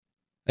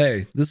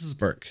Hey, this is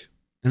Burke,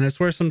 and I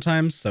swear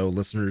sometimes, so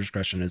listener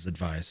discretion is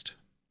advised.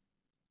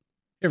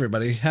 Hey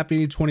everybody,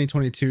 happy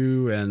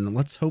 2022, and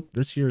let's hope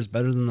this year is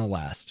better than the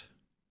last.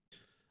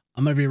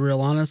 I'm gonna be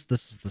real honest,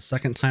 this is the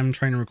second time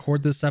trying to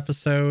record this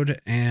episode,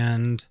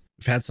 and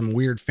we've had some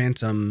weird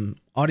phantom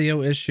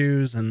audio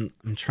issues, and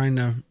I'm trying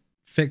to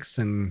fix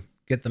and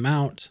get them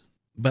out,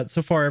 but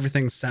so far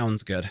everything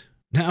sounds good.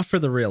 Now for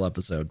the real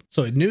episode.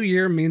 So a new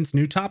year means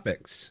new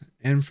topics,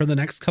 and for the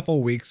next couple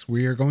of weeks,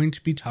 we are going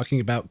to be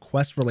talking about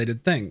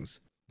quest-related things.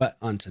 But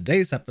on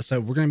today's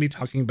episode, we're going to be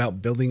talking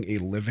about building a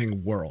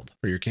living world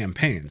for your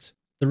campaigns.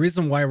 The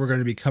reason why we're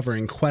going to be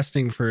covering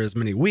questing for as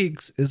many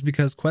weeks is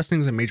because questing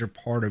is a major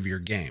part of your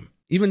game.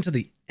 Even to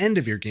the end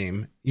of your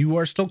game, you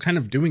are still kind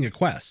of doing a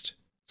quest.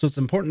 So it's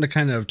important to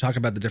kind of talk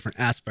about the different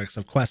aspects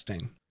of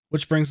questing.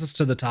 Which brings us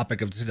to the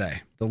topic of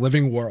today, the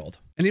living world.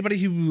 Anybody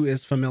who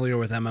is familiar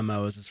with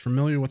MMOs is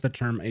familiar with the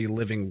term a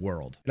living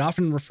world. It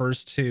often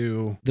refers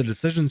to the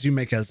decisions you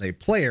make as a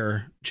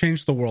player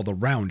change the world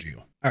around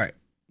you. All right,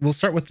 we'll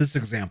start with this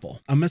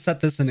example. I'm going to set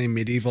this in a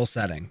medieval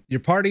setting. Your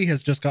party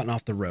has just gotten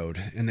off the road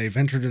and they've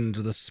entered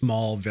into the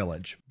small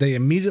village. They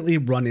immediately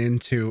run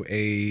into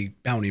a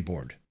bounty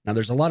board. Now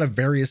there's a lot of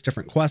various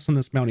different quests on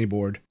this bounty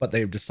board, but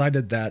they've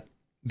decided that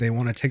they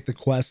want to take the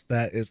quest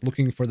that is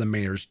looking for the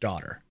mayor's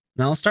daughter.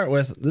 Now I'll start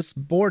with, this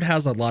board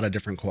has a lot of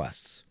different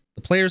quests.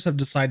 The players have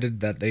decided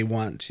that they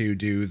want to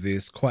do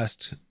this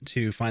quest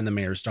to find the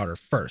mayor's daughter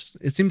first.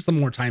 It seems the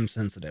more time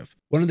sensitive.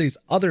 One of these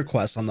other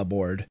quests on the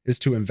board is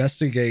to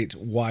investigate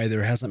why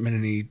there hasn't been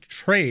any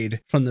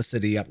trade from the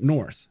city up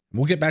north.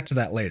 We'll get back to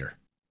that later.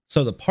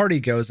 So the party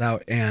goes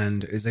out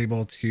and is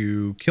able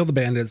to kill the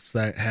bandits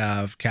that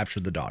have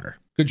captured the daughter.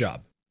 Good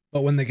job.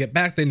 But when they get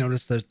back, they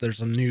notice that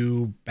there's a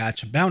new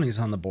batch of bounties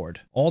on the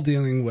board, all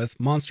dealing with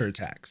monster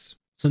attacks.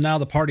 So now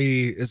the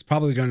party is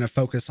probably going to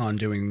focus on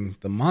doing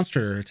the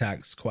monster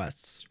attacks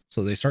quests.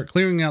 So they start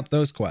clearing out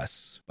those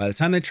quests. By the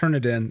time they turn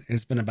it in,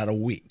 it's been about a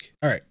week.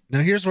 All right, now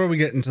here's where we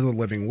get into the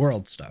living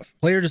world stuff.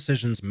 Player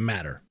decisions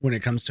matter when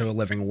it comes to a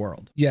living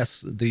world.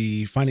 Yes,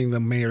 the finding the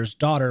mayor's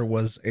daughter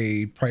was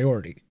a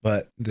priority,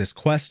 but this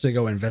quest to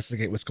go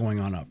investigate what's going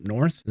on up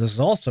north is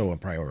also a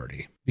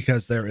priority,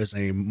 because there is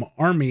an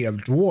army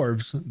of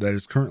dwarves that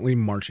is currently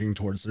marching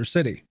towards their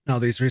city. Now,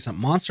 these recent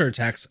monster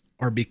attacks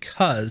are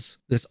because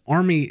this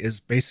army is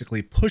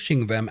basically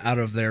pushing them out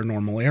of their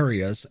normal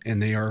areas, and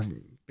they are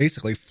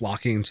basically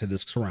flocking to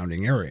this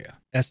surrounding area.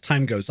 As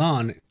time goes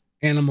on,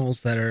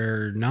 animals that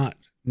are not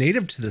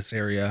native to this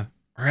area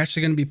are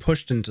actually going to be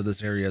pushed into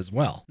this area as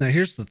well. Now,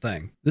 here's the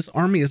thing. This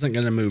army isn't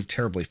going to move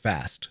terribly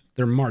fast.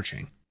 They're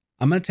marching.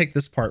 I'm going to take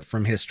this part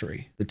from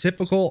history. The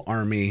typical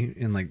army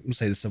in, like,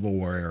 say, the Civil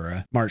War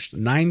era marched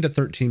 9 to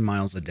 13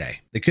 miles a day.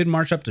 They could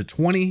march up to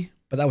 20,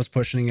 but that was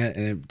pushing it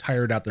and it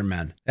tired out their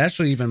men. They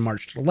actually even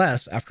marched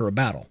less after a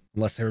battle,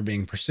 unless they were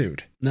being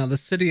pursued. Now, the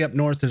city up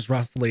north is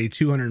roughly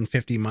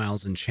 250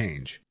 miles and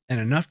change. And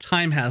enough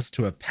time has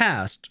to have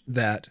passed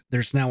that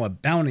there's now a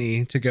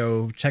bounty to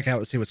go check out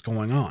and see what's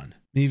going on.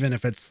 Even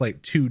if it's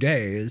like 2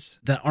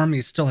 days, that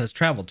army still has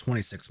traveled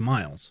 26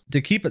 miles.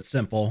 To keep it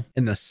simple,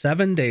 in the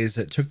 7 days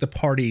it took the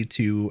party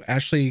to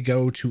actually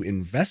go to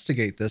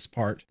investigate this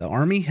part, the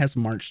army has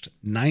marched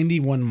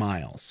 91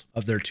 miles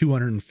of their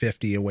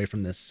 250 away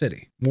from this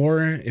city.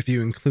 More if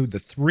you include the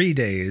 3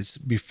 days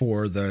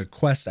before the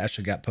quest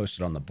actually got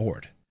posted on the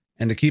board.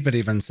 And to keep it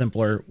even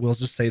simpler, we'll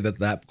just say that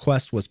that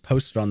quest was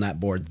posted on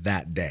that board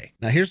that day.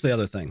 Now, here's the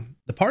other thing.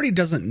 The party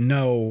doesn't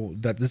know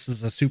that this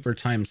is a super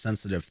time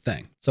sensitive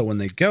thing. So when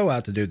they go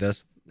out to do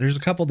this, there's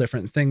a couple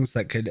different things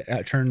that could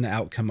turn the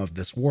outcome of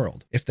this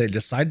world. If they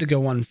decide to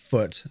go on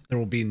foot, there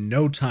will be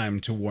no time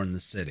to warn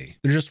the city.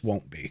 There just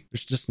won't be.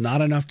 There's just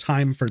not enough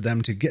time for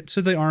them to get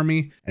to the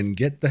army and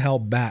get the hell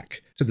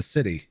back to the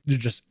city. There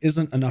just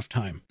isn't enough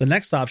time. The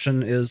next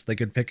option is they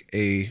could pick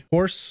a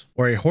horse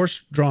or a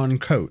horse-drawn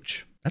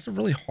coach. That's a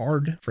really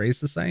hard phrase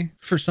to say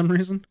for some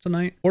reason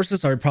tonight.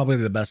 Horses are probably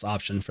the best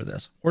option for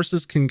this.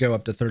 Horses can go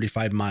up to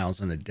 35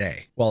 miles in a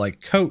day, while a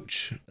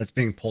coach that's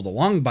being pulled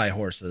along by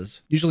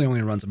horses usually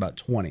only runs about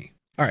 20.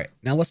 All right,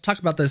 now let's talk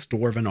about this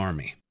dwarven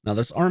army. Now,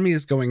 this army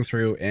is going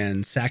through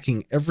and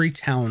sacking every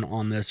town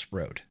on this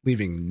road,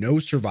 leaving no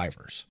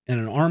survivors. And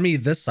an army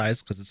this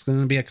size, because it's going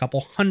to be a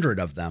couple hundred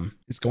of them,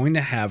 is going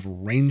to have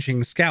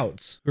ranging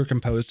scouts who are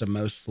composed of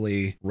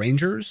mostly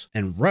rangers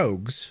and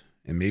rogues,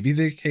 and maybe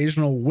the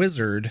occasional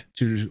wizard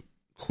to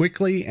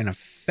quickly and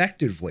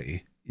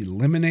effectively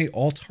eliminate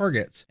all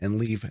targets and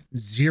leave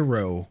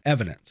zero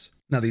evidence.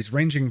 Now, these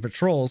ranging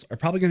patrols are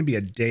probably going to be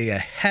a day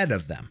ahead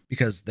of them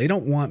because they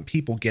don't want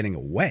people getting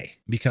away.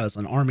 Because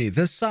an army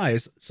this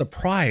size,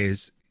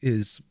 surprise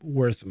is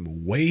worth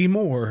way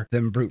more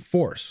than brute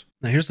force.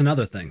 Now, here's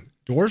another thing.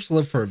 Dwarves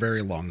live for a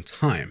very long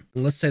time.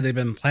 And let's say they've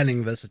been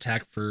planning this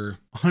attack for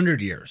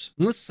 100 years.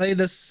 And let's say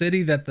this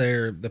city that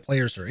the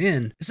players are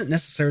in isn't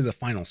necessarily the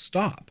final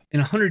stop.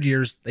 In 100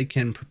 years, they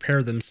can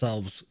prepare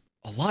themselves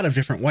a lot of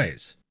different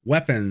ways.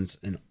 Weapons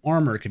and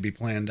armor could be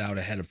planned out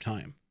ahead of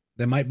time.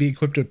 They might be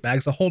equipped with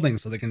bags of holding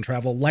so they can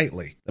travel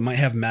lightly. They might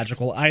have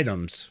magical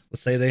items.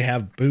 Let's say they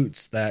have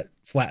boots that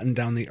flatten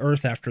down the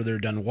earth after they're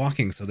done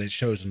walking so it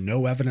shows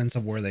no evidence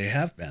of where they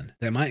have been.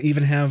 They might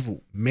even have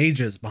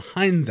mages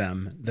behind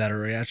them that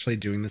are actually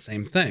doing the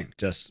same thing,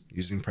 just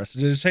using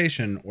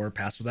prestidigitation or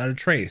pass without a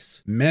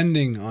trace,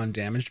 mending on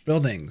damaged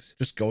buildings,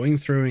 just going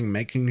through and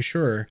making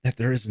sure that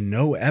there is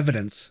no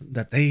evidence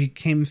that they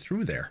came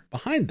through there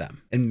behind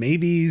them. And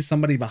maybe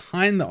somebody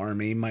behind the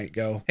army might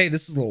go, hey,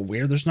 this is a little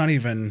weird. There's not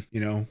even,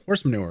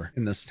 horse manure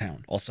in this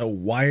town. Also,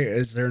 why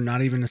is there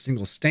not even a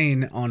single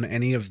stain on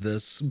any of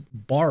this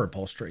bar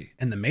upholstery?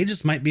 And the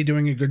mages might be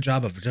doing a good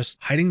job of just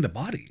hiding the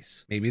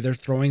bodies. Maybe they're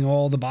throwing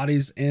all the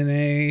bodies in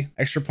a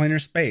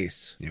extraplanar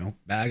space,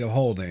 bag of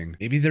holding.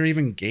 Maybe they're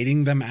even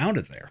gating them out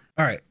of there.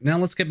 All right, now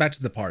let's get back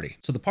to the party.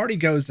 So the party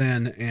goes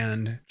in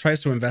and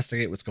tries to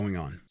investigate what's going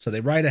on. So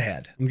they ride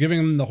ahead. I'm giving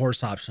them the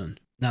horse option.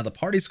 Now, the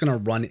party's going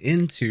to run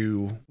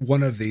into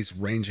one of these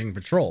ranging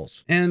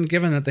patrols. And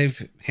given that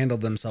they've handled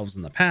themselves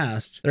in the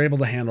past, they're able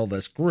to handle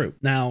this group.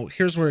 Now,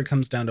 here's where it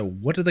comes down to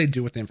what do they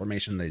do with the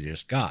information they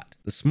just got?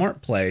 The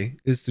smart play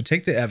is to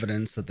take the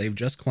evidence that they've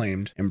just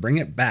claimed and bring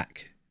it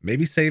back.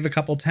 Maybe save a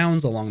couple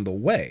towns along the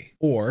way.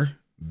 Or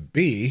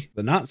B,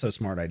 the not so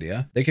smart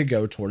idea, they could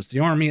go towards the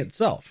army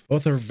itself.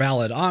 Both are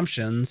valid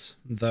options,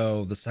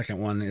 though the second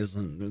one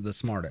isn't the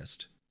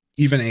smartest.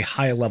 Even a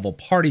high-level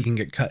party can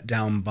get cut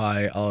down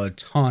by a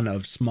ton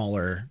of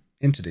smaller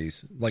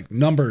entities. Like,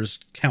 numbers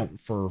count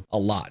for a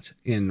lot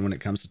when it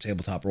comes to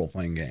tabletop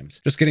role-playing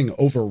games. Just getting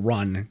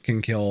overrun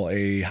can kill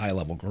a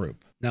high-level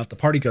group. Now, if the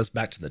party goes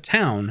back to the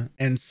town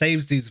and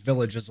saves these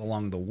villages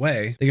along the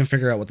way, they can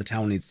figure out what the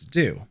town needs to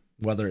do,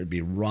 whether it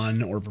be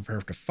run or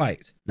prepare to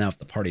fight. Now, if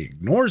the party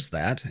ignores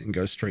that and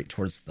goes straight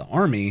towards the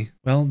army,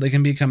 well, they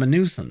can become a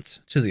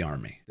nuisance to the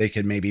army. They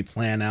could maybe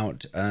plan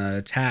out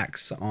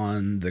attacks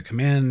on the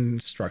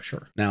command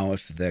structure. Now,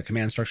 if the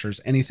command structure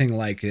is anything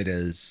like it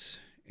is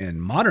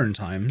in modern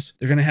times,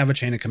 they're going to have a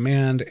chain of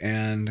command,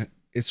 and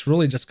it's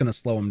really just going to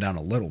slow them down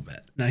a little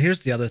bit. Now,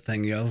 here's the other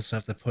thing you also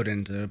have to put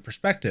into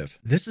perspective.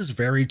 This is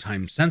very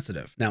time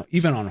sensitive. Now,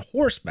 even on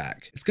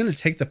horseback, it's going to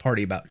take the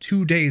party about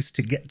 2 days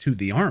to get to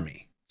the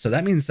army. So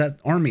that means that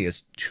army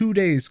is 2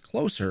 days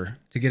closer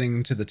to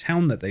getting to the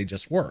town that they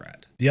just were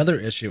at. The other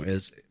issue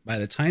is by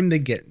the time they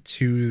get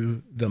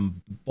to the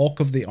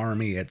bulk of the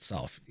army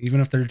itself, even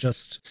if they're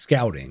just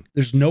scouting,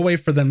 there's no way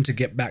for them to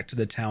get back to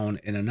the town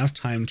in enough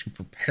time to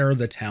prepare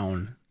the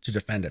town to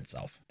defend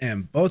itself.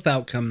 And both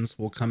outcomes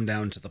will come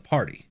down to the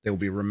party. They will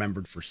be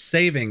remembered for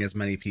saving as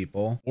many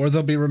people, or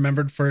they'll be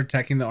remembered for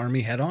attacking the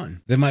army head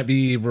on. They might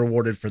be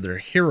rewarded for their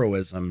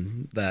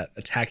heroism, that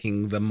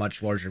attacking the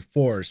much larger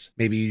force,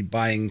 maybe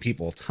buying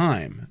people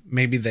time.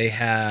 Maybe they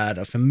had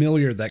a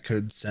familiar that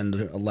could send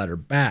a letter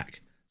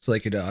back, so they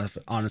could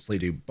honestly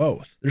do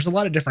both. There's a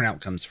lot of different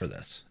outcomes for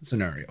this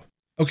scenario.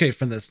 Okay,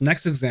 for this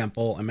next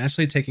example, I'm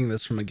actually taking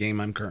this from a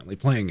game I'm currently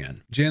playing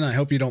in. Jin, I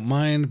hope you don't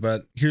mind,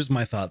 but here's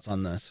my thoughts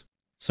on this.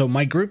 So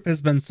my group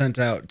has been sent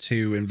out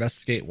to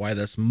investigate why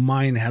this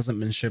mine hasn't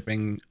been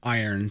shipping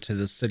iron to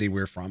the city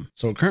we're from.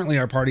 So currently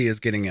our party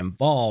is getting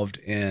involved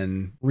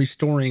in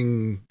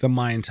restoring the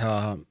mine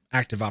to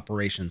active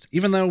operations,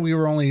 even though we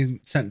were only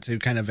sent to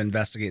kind of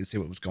investigate and see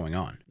what was going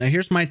on. Now,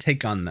 here's my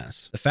take on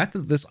this. The fact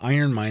that this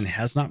iron mine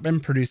has not been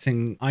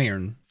producing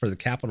iron for the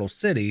capital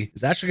city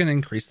is actually going to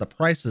increase the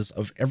prices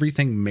of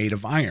everything made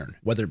of iron,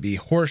 whether it be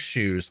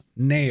horseshoes,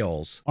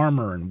 nails,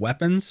 armor, and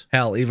weapons.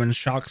 Hell, even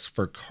shocks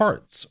for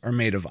carts are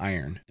made of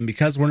iron. And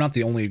because we're not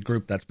the only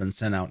group that's been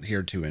sent out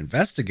here to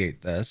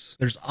investigate this,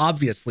 there's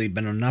obviously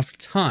been enough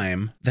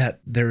time that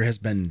there has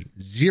been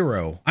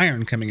zero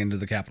iron coming into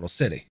the capital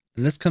city.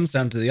 And this comes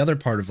down to the other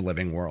part of the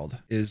living world,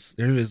 is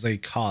there is a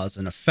cause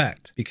and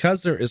effect.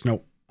 Because there is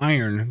no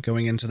iron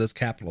going into this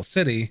capital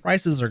city,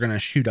 prices are going to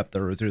shoot up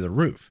through the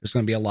roof. There's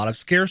going to be a lot of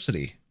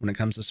scarcity when it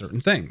comes to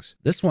certain things.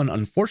 This one,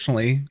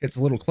 unfortunately, it's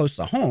a little close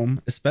to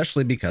home,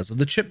 especially because of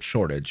the chip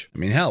shortage. I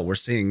mean, hell, we're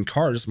seeing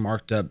cars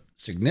marked up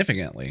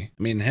significantly.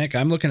 I mean, heck,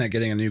 I'm looking at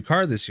getting a new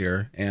car this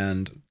year,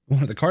 and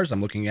one of the cars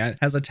I'm looking at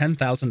has a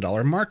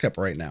 $10,000 markup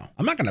right now.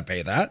 I'm not going to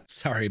pay that.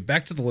 Sorry,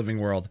 back to the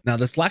living world. Now,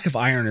 this lack of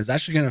iron is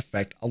actually going to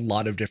affect a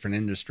lot of different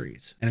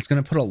industries, and it's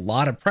going to put a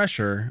lot of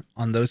pressure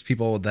on those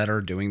people that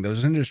are doing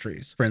those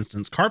industries. For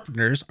instance,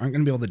 carpenters aren't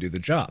going to be able to do the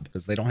job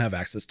because they don't have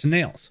access to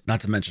nails,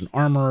 not to mention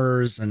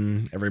armorers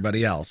and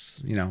everybody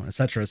else,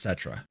 etc.,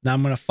 etc. Now,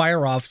 I'm going to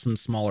fire off some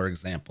smaller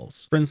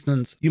examples. For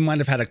instance, you might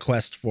have had a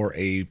quest for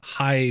a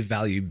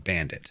high-value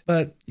bandit,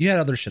 but you had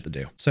other shit to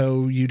do,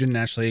 so you didn't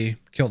actually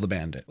kill the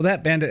bandit. Well,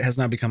 that bandit has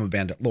now become a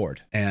bandit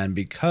lord, and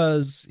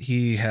because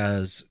he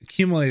has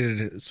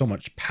accumulated so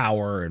much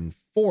power and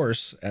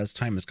force as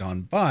time has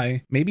gone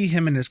by, maybe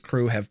him and his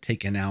crew have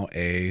taken out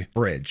a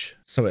bridge,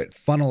 so it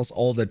funnels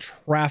all the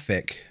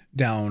traffic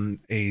down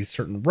a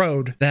certain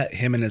road that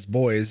him and his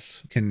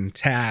boys can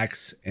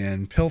tax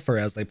and pilfer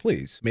as they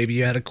please. Maybe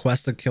you had a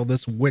quest to kill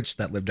this witch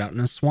that lived out in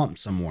a swamp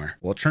somewhere.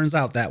 Well, it turns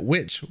out that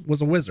witch was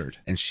a wizard,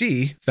 and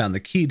she found the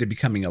key to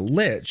becoming a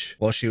lich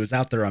while she was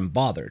out there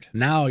unbothered.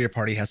 Now your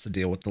party has to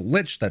deal with the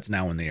lich that's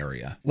now in the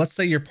area. Let's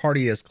say your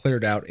party has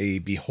cleared out a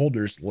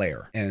beholder's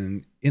lair,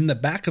 and in the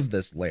back of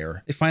this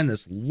lair, they find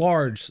this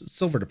large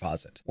silver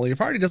deposit. Well, your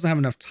party doesn't have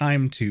enough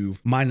time to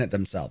mine it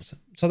themselves,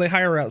 so they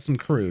hire out some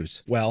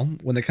crews. Well,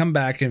 when they come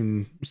back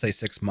in, say,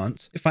 6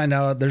 months, they find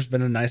out there's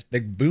been a nice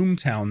big boom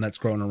town that's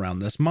grown around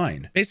this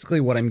mine. Basically,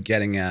 what I'm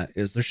getting at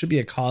is there should be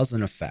a cause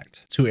and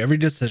effect to every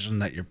decision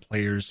that your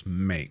players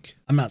make.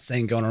 I'm not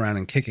saying going around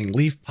and kicking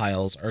leaf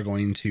piles are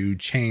going to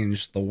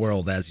change the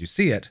world as you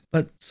see it,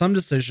 but some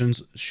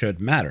decisions should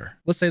matter.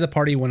 Let's say the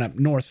party went up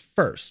north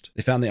first.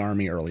 They found the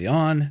army early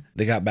on.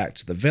 They got back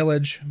to the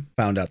village,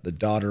 found out the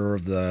daughter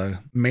of the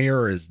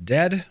mayor is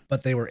dead,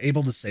 but they were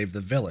able to save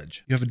the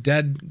village. You have a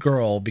dead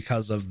girl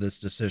because of this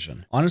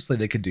decision. Honestly,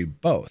 they could do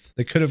both.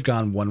 They could have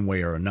gone one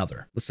way or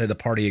another. Let's say the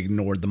party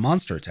ignored the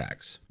monster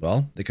attacks.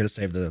 Well, they could have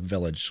saved the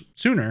village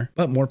sooner,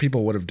 but more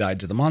people would have died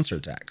to the monster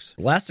attacks.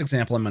 The last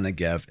example I'm going to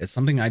give is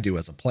something I do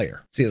as a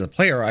player. See, as a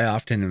player, I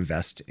often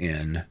invest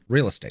in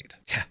real estate.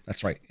 Yeah,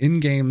 that's right. In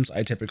games,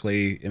 I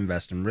typically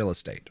invest in real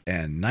estate.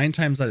 And 9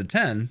 times out of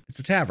 10, it's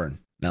a tavern.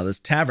 Now,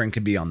 this tavern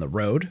could be on the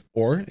road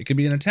or it could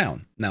be in a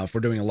town. Now, if we're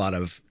doing a lot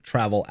of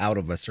travel out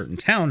of a certain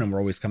town and we're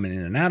always coming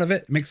in and out of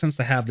it, it makes sense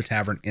to have the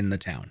tavern in the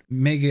town.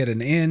 Make it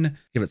an inn,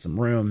 give it some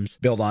rooms,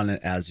 build on it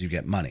as you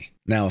get money.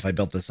 Now, if I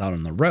built this out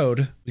on the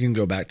road, we can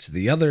go back to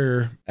the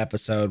other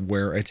episode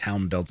where a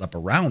town builds up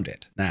around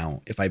it.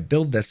 Now, if I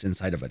build this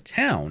inside of a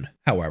town,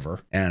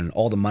 however, and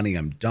all the money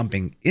I'm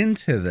dumping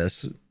into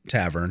this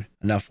tavern,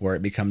 enough where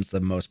it becomes the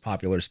most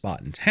popular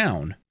spot in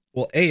town,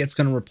 well, A, it's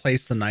going to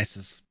replace the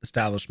nicest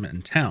establishment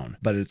in town,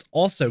 but it's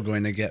also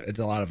going to get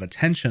a lot of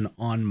attention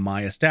on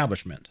my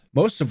establishment,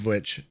 most of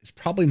which is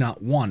probably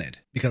not wanted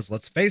because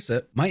let's face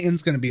it, my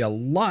inn's going to be a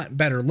lot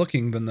better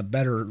looking than the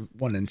better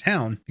one in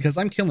town because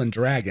I'm killing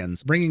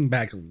dragons, bringing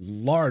back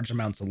large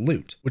amounts of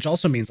loot, which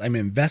also means I'm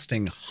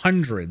investing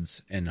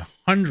hundreds and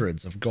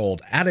hundreds of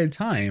gold at a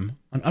time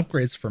on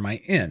upgrades for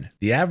my inn.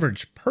 The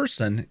average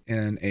person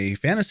in a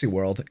fantasy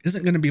world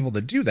isn't going to be able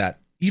to do that.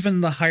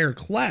 Even the higher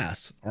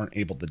class aren't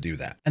able to do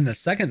that. And the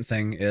second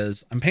thing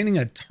is I'm painting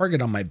a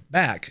target on my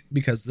back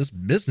because this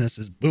business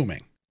is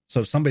booming.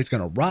 So if somebody's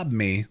going to rob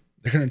me,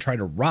 they're going to try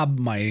to rob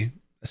my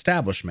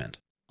establishment.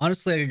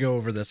 Honestly, I could go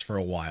over this for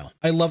a while.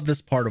 I love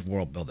this part of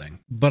world building,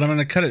 but I'm going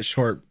to cut it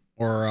short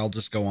or I'll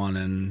just go on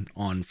and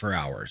on for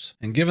hours.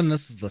 And given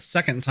this is the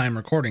second time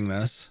recording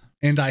this,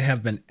 and I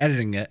have been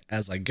editing it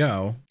as I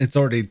go, it's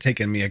already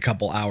taken me a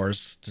couple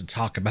hours to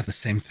talk about the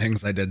same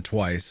things I did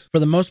twice. For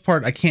the most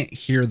part, I can't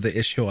hear the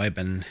issue I've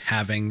been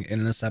having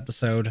in this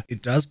episode.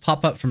 It does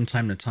pop up from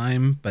time to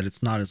time, but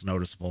it's not as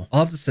noticeable.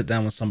 I'll have to sit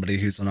down with somebody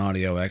who's an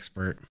audio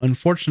expert.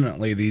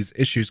 Unfortunately, these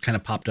issues kind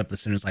of popped up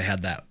as soon as I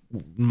had that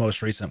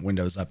most recent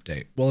Windows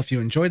update. Well, if you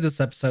enjoyed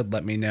this episode,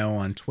 let me know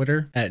on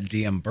Twitter at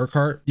DM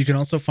Burkhart. You can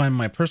also find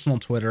my personal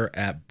Twitter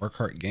at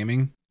Burkhart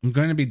Gaming. I'm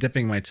going to be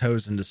dipping my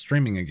toes into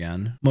streaming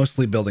again,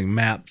 mostly building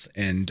maps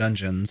and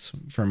dungeons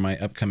for my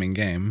upcoming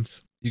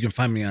games. You can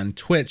find me on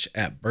Twitch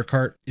at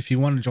Burkhart. If you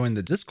want to join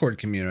the Discord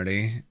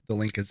community, the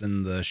link is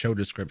in the show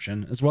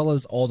description, as well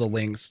as all the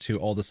links to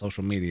all the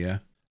social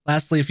media.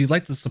 Lastly, if you'd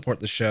like to support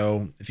the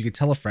show, if you could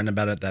tell a friend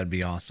about it, that'd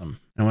be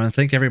awesome. I want to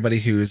thank everybody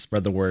who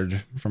spread the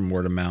word from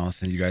word of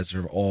mouth, and you guys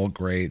are all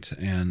great,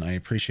 and I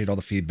appreciate all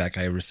the feedback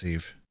I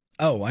receive.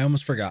 Oh, I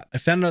almost forgot. I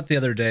found out the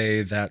other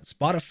day that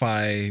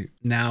Spotify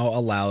now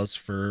allows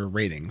for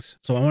ratings.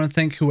 So I want to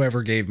thank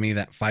whoever gave me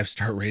that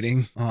 5-star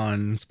rating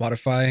on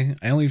Spotify.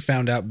 I only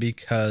found out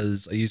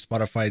because I use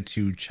Spotify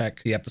to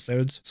check the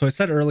episodes. So I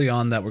said early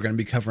on that we're going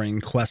to be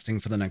covering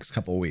questing for the next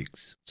couple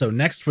weeks. So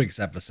next week's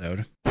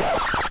episode...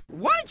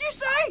 What did you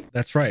say?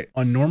 That's right.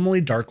 On normally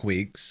dark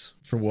weeks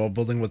for World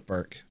Building with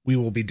Burke, we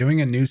will be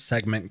doing a new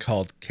segment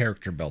called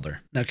Character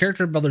Builder. Now,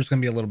 Character Builder is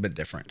going to be a little bit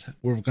different.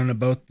 We're going to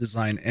both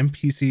design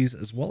NPCs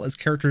as well as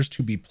characters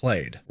to be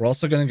played. We're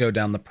also going to go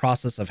down the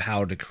process of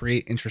how to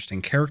create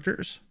interesting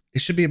characters. It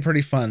should be a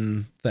pretty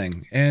fun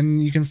thing,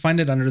 and you can find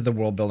it under the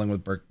World Building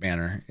with Burke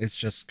banner. It's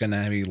just going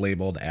to be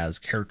labeled as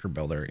Character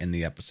Builder in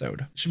the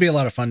episode. It should be a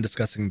lot of fun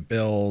discussing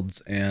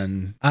builds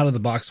and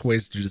out-of-the-box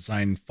ways to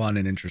design fun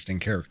and interesting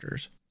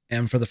characters.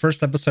 And for the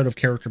first episode of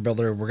Character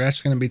Builder, we're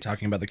actually going to be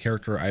talking about the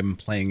character I'm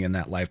playing in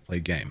that live play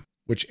game,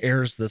 which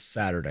airs this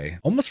Saturday.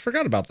 Almost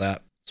forgot about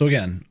that. So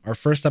again, our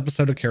first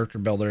episode of Character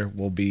Builder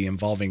will be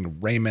involving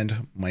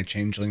Raymond, my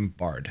changeling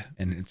bard,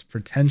 and its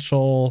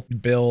potential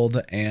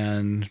build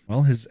and,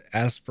 well, his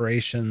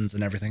aspirations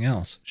and everything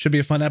else. Should be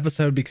a fun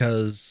episode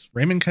because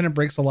Raymond kind of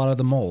breaks a lot of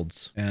the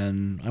molds,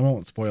 and I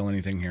won't spoil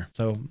anything here.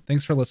 So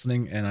thanks for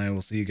listening, and I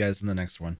will see you guys in the next one.